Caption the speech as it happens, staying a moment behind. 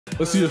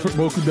Let's see if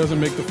Roku doesn't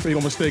make the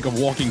fatal mistake of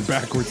walking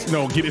backwards.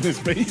 No, get in his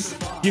face.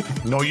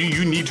 No,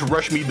 you need to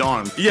rush me,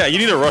 Dawn. Yeah, you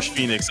need to rush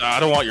Phoenix. I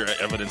don't want your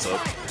evidence up.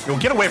 Yo,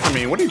 get away from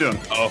me. What are you doing?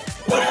 Oh.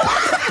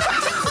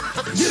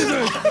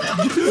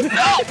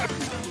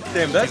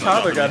 Damn, that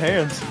Kyler got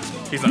hands.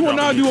 He's not You will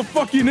not dropping do a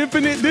fucking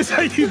infinite. This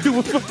how you do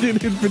a fucking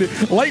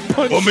infinite. Light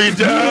punch. Put me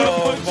down.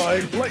 Oh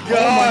my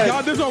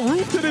god. There's a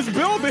roof to this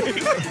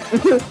building.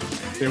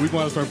 Yeah, we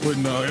want to start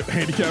putting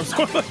handicaps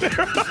on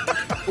there.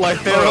 Like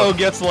Pharaoh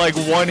gets like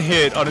one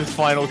hit on his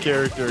final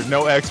character.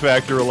 No X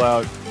Factor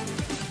allowed.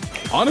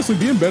 Honestly,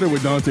 being better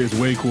with Dante is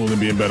way cooler than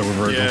being better with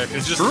Virgil. Yeah,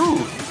 it's just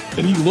True.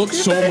 And he looks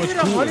so much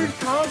cooler.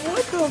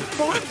 What the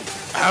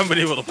fuck? I haven't been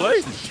able to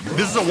play.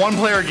 This is a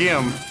one-player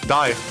game.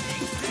 Die.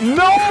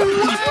 No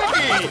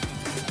way!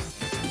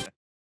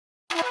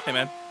 Hey,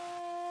 man.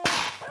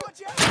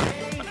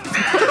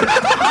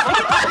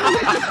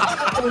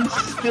 Oh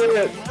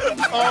shit!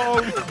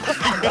 Oh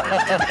my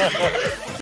god!